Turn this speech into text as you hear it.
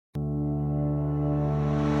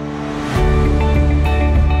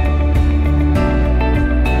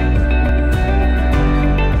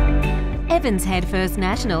Evans Head First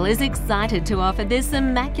National is excited to offer this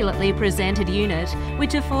immaculately presented unit,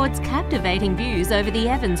 which affords captivating views over the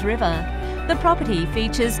Evans River. The property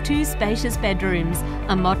features 2 spacious bedrooms,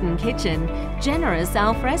 a modern kitchen, generous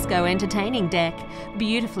alfresco entertaining deck,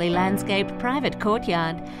 beautifully landscaped private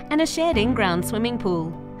courtyard, and a shared in-ground swimming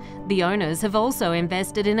pool. The owners have also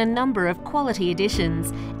invested in a number of quality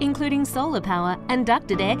additions, including solar power and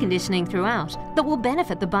ducted air conditioning throughout, that will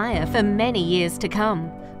benefit the buyer for many years to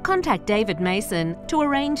come. Contact David Mason to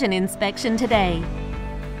arrange an inspection today.